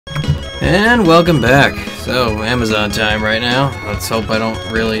And welcome back. So, Amazon time right now. Let's hope I don't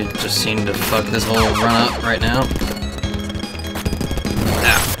really just seem to fuck this whole run up right now.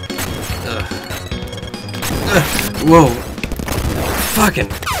 Whoa. Fucking.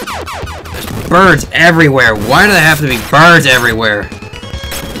 There's birds everywhere. Why do there have to be birds everywhere?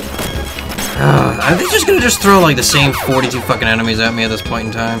 Are they just gonna throw like the same 42 fucking enemies at me at this point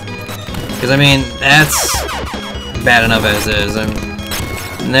in time? Because I mean, that's bad enough as is. I'm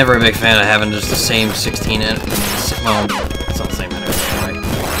never a big fan of having just the same 16 enemies. Well, it's not the same enemies anyway.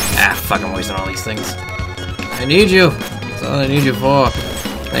 Ah, fuck, I'm wasting all these things. I need you. That's all I need you for.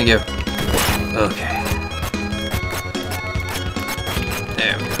 Thank you. Okay.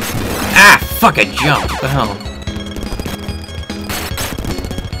 There we go. Ah, fuck, I jumped. What the hell?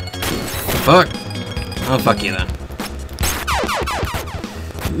 Fuck. Oh, fuck you then.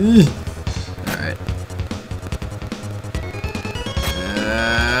 Alright.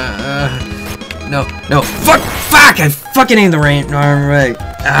 No. Fuck! I fucking aimed the wrong way.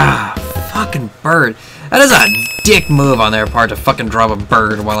 Ah, fucking bird. That is a dick move on their part to fucking drop a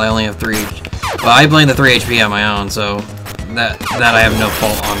bird while I only have 3 HP. Well, I blame the 3 HP on my own, so that I have no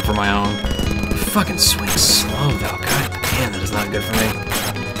fault on for my own. Fucking swing slow though. God damn, that is not good for me.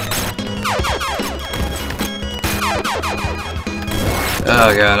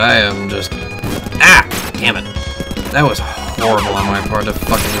 Oh god, I am just... Ah! Damn it. That was horrible on my part to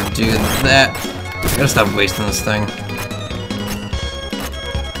fucking do that. I gotta stop wasting this thing.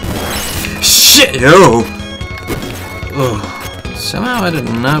 Shit! Yo! Ugh. Somehow I did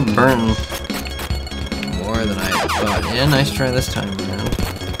not burn more than I thought. Yeah, nice try this time, man.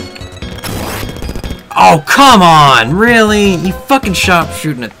 Oh, come on! Really? You fucking shot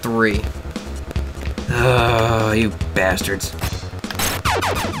shooting at 3. Oh, you bastards.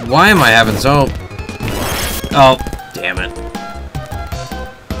 Why am I having so... Oh, damn it.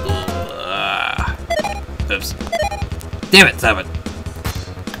 Oops. Damn it, stop it.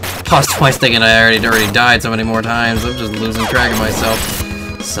 Plus twice thinking I already died so many more times. I'm just losing track of myself.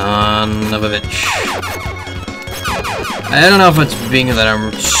 Son of a bitch. I don't know if it's being that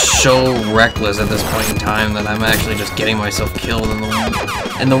I'm so reckless at this point in time that I'm actually just getting myself killed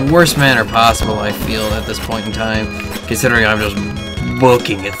in the worst manner possible, I feel, at this point in time, considering I'm just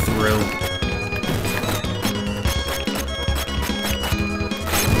booking it through.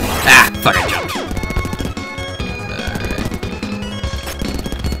 Ah, fuck, I jumped.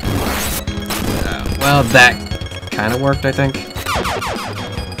 Alright. Well, that kind of worked, I think.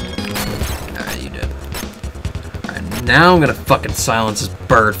 Alright, you did. Alright, now I'm gonna fucking silence this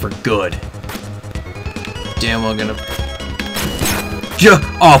bird for good. Damn, I'm gonna...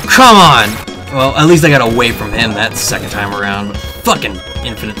 Oh, come on! Well, at least I got away from him that second time around, but fucking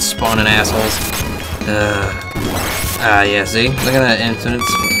infinite spawning assholes. Yeah, see? Look at that infinite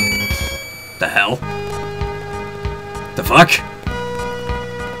The hell? The fuck?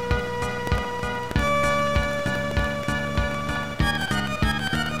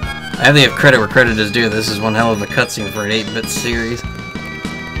 I have to give credit where credit is due. This is one hell of a cutscene for an 8-bit series.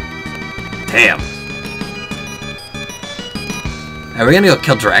 Damn. Are we gonna go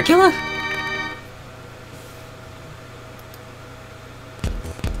kill Dracula?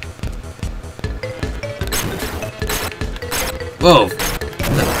 Whoa.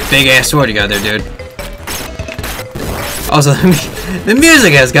 That's a big ass sword you got there, dude. Also, the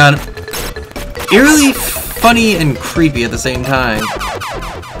music has gone eerily funny and creepy at the same time.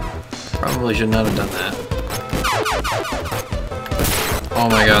 Probably should not have done that. Oh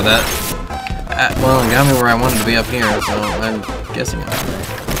my god, that... well, it got me where I wanted to be up here, so I'm guessing it.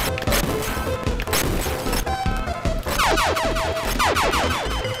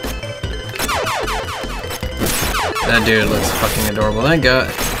 That dude looks fucking adorable. That guy...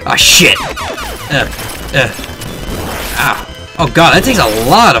 Ah, shit! Ah. Oh god, that takes a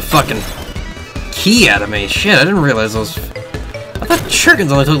lot of fucking key out of me. Shit, I didn't realize those... I thought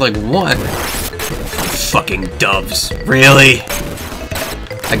shurikens only took like 1. Fucking doves. Really?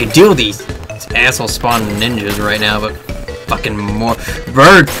 I could deal with these asshole spawning ninjas right now, but fucking more...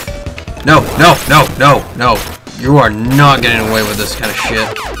 Bird! No. You are not getting away with this kind of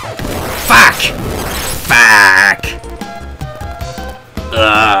shit. Fuck!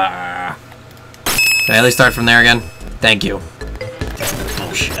 Can I at least start from there again? Thank you.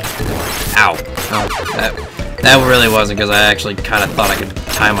 Bullshit. Ow. Oh, that really wasn't, because I actually kind of thought I could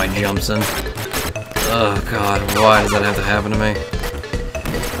time my jumps in. Oh god, why does that have to happen to me?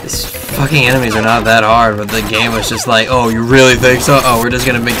 These fucking enemies are not that hard, but the game was just like, oh, you really think so? Oh, we're just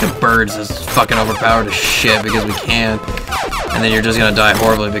gonna make the birds as fucking overpowered as shit because we can. And then you're just gonna die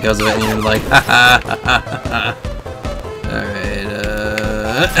horribly because of it, and you're like, ha ha ha ha ha. Alright,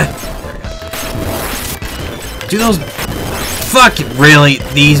 there we Do those... Fuck, really?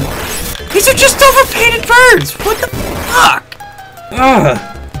 These are just overpainted birds! What the fuck? Ugh.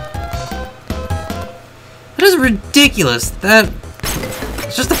 That is ridiculous.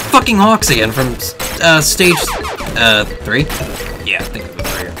 It's just the fucking hawks again from stage 3. Yeah, I think it was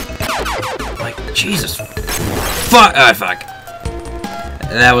right here. Like, Jesus. Fuck. Fuck.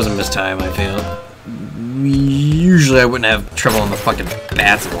 That was a mistime, I feel. Usually I wouldn't have trouble on the fucking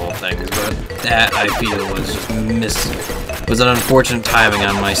bats of all things, but that, I feel, was just was an unfortunate timing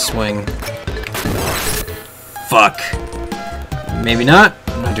on my swing. Fuck. Maybe not.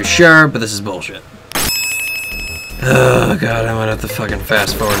 I'm not too sure, but this is bullshit. Oh god, I might have to fucking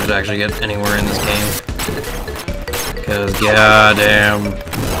fast forward to actually get anywhere in this game. Because, goddamn.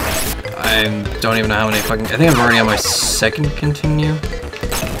 I don't even know how many fucking... I think I'm already on my second continue.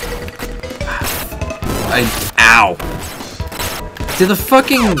 Ow! Did the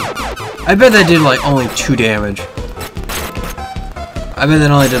fucking... I bet that did, like, only 2 damage. I bet that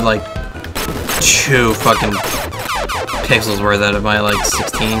only did, like, 2 fucking pixels worth out of my, like,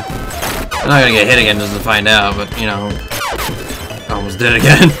 16. I'm not gonna get hit again just to find out, but, you know... I almost did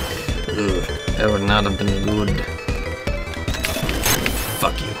again. Ugh, that would not have been good.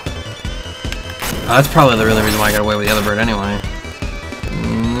 Fuck you. That's probably the really reason why I got away with the other bird anyway.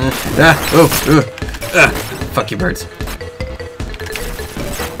 Fuck you, birds.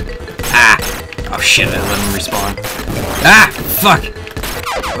 Ah! Oh shit, I let him respawn. Ah! Fuck!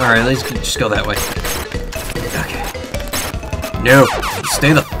 Alright, let's just go that way. Okay. No!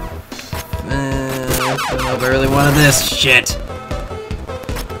 Stay the... I don't know if I really wanted this. Shit!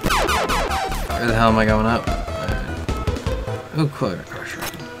 Where the hell am I going up? Oh, cool.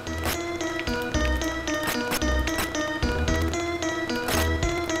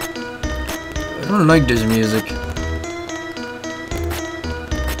 I don't like this music.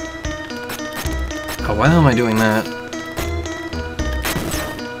 Oh, why the hell am I doing that?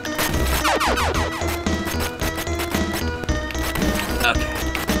 Okay.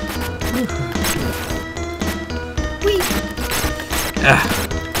 Whee! Ah.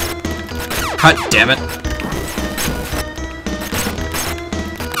 God damn it.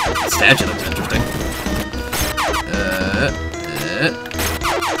 Statue looks interesting.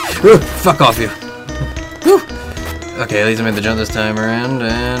 Fuck off, you. Whew. Okay, at least I made the jump this time around,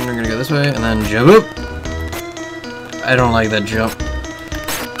 and we're gonna go this way, and then jump up. I don't like that jump.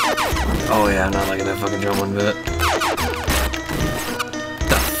 Oh yeah, I'm not liking that fucking jump one bit.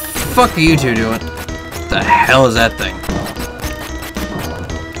 The fuck are you two doing? The hell is that thing?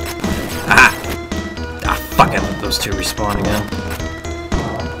 Ah! Ah, fuck, I let those two respawn again.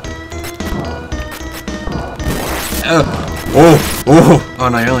 Oh! Oh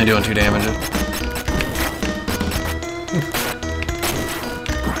no, you're only doing 2 damage.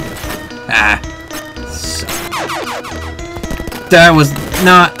 Ah. That was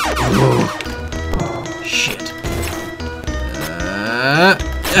not... Oh. Shit.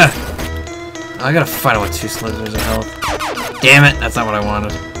 I gotta fight it with 2 slithers of health. Damn it, that's not what I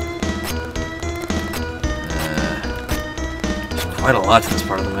wanted. There's quite a lot to this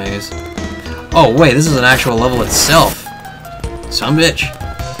part of the maze. Oh wait, this is an actual level itself. Some bitch.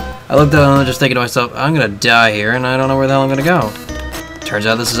 I looked up and I'm just thinking to myself, I'm gonna die here and I don't know where the hell I'm gonna go. Turns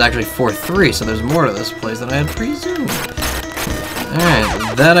out this is actually 4-3, so there's more to this place than I had presumed.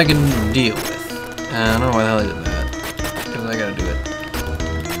 Alright, that I can deal with. I don't know why the hell I did that. Because I gotta do it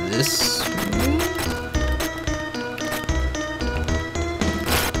this way?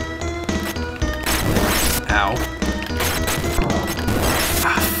 Ow.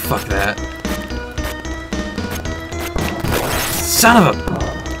 Ah, fuck that. Son of a...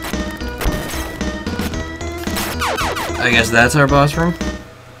 I guess that's our boss room?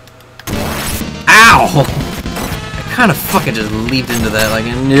 Ow! I kind of fucking just leaped into that like,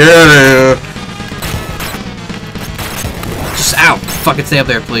 yeah! Just, ow! Fucking stay up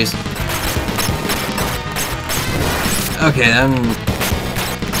there, please. Okay, then...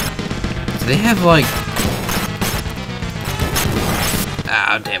 Do they have, like...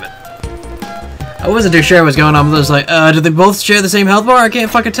 Ah, damn it. I wasn't too sure what was going on, but I was like, did they both share the same health bar? I can't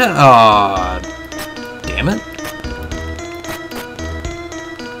fucking tell. Aw, damn it.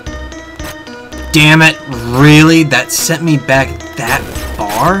 Damn it, really? That sent me back that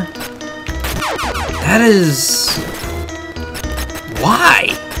far? That is... Why?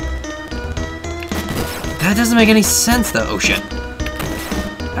 That doesn't make any sense, though. Oh, shit.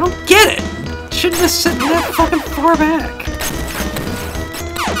 I don't get it. Shouldn't have sent me that fucking far back.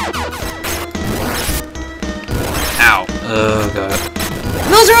 Ow. Oh, God.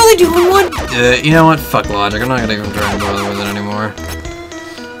 Those are only doing 1... you know what? Fuck logic. I'm not gonna even try and bother with it anymore.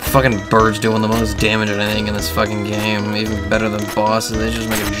 fucking birds doing the most damage I think in this fucking game. Even better than bosses. They just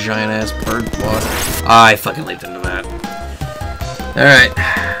make a giant ass bird boss. I fucking leaped into that. Alright.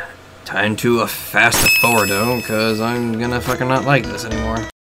 Time to fast forward though, because I'm gonna fucking not like this anymore.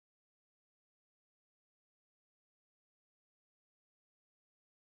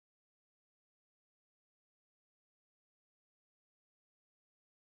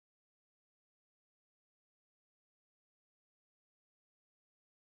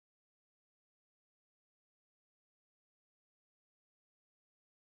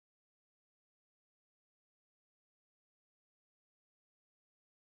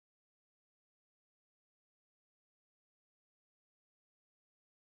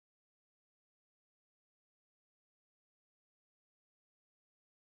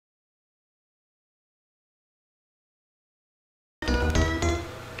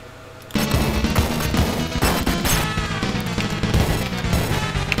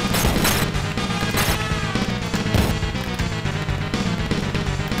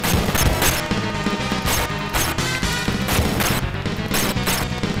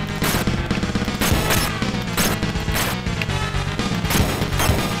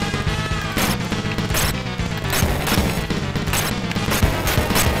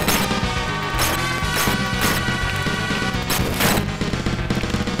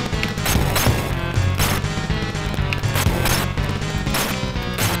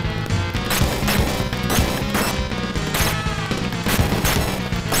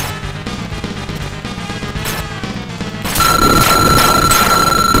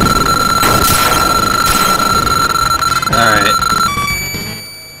 Alright.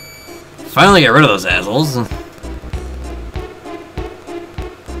 Finally get rid of those assholes. Alright,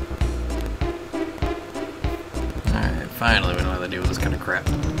 finally we don't have to deal with this kind of crap.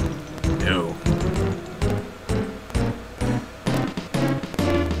 No.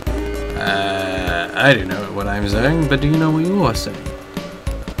 I do know what I'm saying, but do you know what you are saying?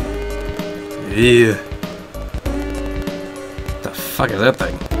 Ew. What the fuck is that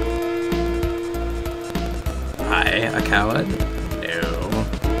thing? Hi, a coward? No.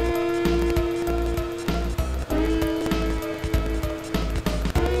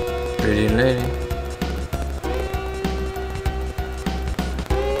 Pretty lady.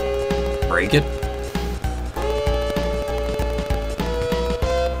 Break it?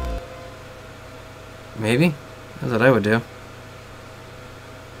 Maybe? That's what I would do.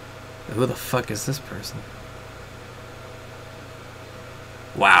 Who the fuck is this person?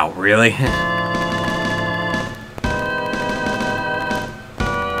 Wow, really?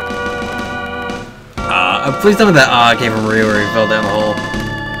 Please tell me that came from Ryu where he fell down the hole.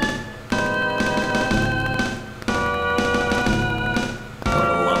 I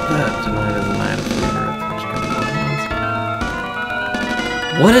would love that. Tonight is the night of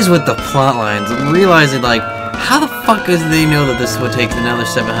fever. What is with the plot lines? I'm realizing, like, how the fuck does they know that this would take another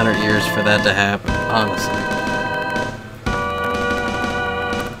 700 years for that to happen? Honestly.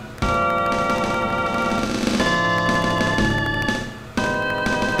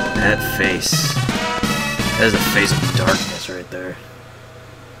 That face. That is a face of darkness right there.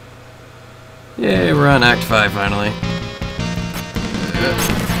 Yay, we're on Act 5 finally.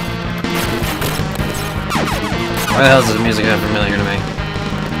 Why the hell is this music unfamiliar to me?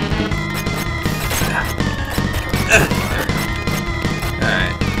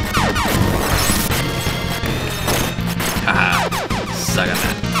 Alright. Haha. Suck on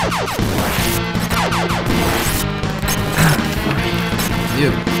that.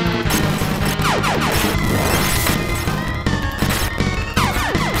 You.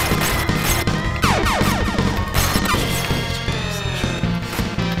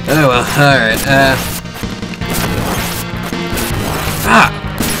 Oh well, alright,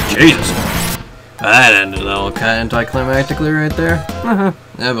 Jesus! That ended all kind of anticlimactically right there.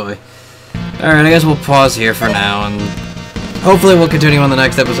 Oh boy. Alright, I guess we'll pause here for now, and hopefully we'll continue on the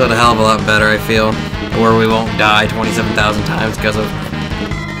next episode a hell of a lot better, I feel. Where we won't die 27,000 times because of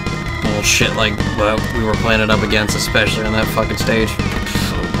bullshit like what we were playing it up against, especially on that fucking stage.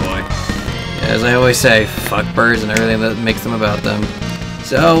 Oh boy. As I always say, fuck birds and everything that makes them about them.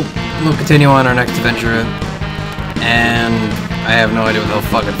 So, we'll continue on our next adventure, and I have no idea what the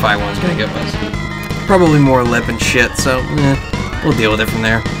hell fucking 5-1's gonna give us. Probably more lip and shit, so, we'll deal with it from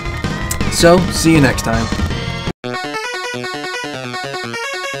there. So, see you next time.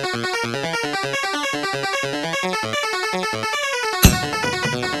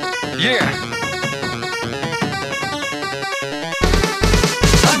 Yeah.